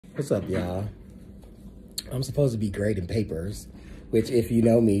What's up, y'all? I'm supposed to be grading papers, which if you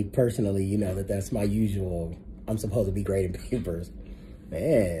know me personally, you know that that's my usual. I'm supposed to be grading papers.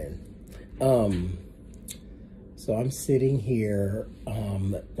 Man. So I'm sitting here.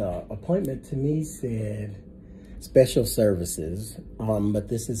 The appointment to me said special services, but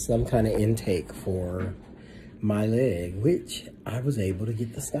this is some kind of intake for my leg, which I was able to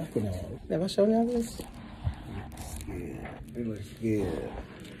get the stocking on. Have I shown y'all this? It looks good.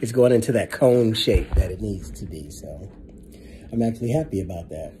 It's going into that cone shape that it needs to be, so I'm actually happy about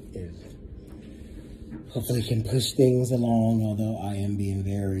that. It hopefully can push things along, although I am being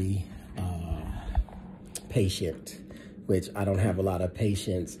very patient, which I don't have a lot of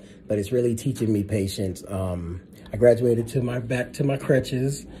patience, but it's really teaching me patience. I graduated back to my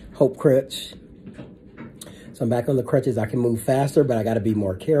crutches, Hope crutch. So I'm back on the crutches. I can move faster, but I got to be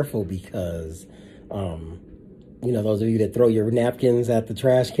more careful because, you know, those of you that throw your napkins at the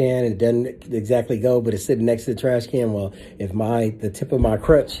trash can and it doesn't exactly go, but it's sitting next to the trash can. Well, if the tip of my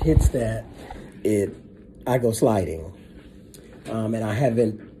crutch hits that, I go sliding. And I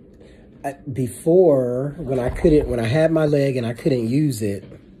haven't, before, when I had my leg and I couldn't use it,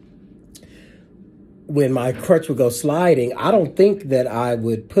 when my crutch would go sliding, I don't think that I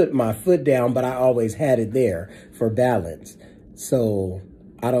would put my foot down, but I always had it there for balance. So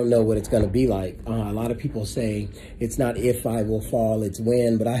I don't know what it's going to be like. A lot of people say it's not if I will fall, it's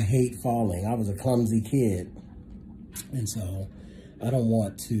when, but I hate falling. I was a clumsy kid. And so I don't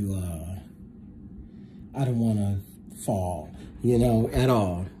want to fall, you know, at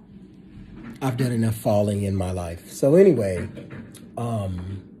all. I've done enough falling in my life. So anyway,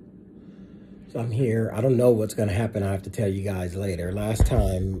 so I'm here. I don't know what's going to happen. I have to tell you guys later. Last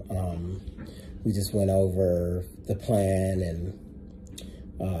time, we just went over the plan and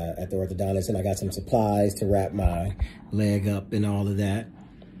at the orthodontist, and I got some supplies to wrap my leg up and all of that.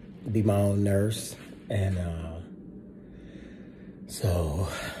 Be my own nurse. And so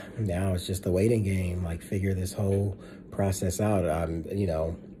now it's just a waiting game, like figure this whole process out. You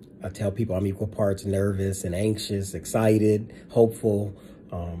know, I tell people I'm equal parts nervous and anxious, excited, hopeful,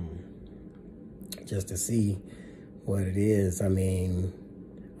 just to see what it is. I mean,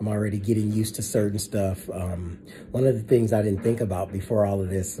 I'm already getting used to certain stuff. One of the things I didn't think about before all of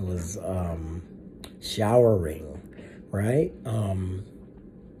this was showering, right?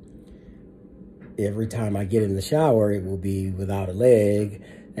 Every time I get in the shower, it will be without a leg.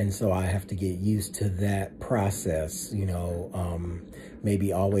 And so I have to get used to that process, you know,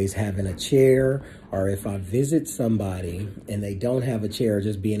 maybe always having a chair, or if I visit somebody and they don't have a chair,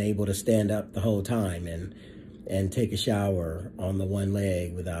 just being able to stand up the whole time and take a shower on the one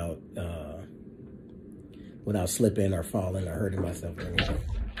leg without slipping or falling or hurting myself or anything.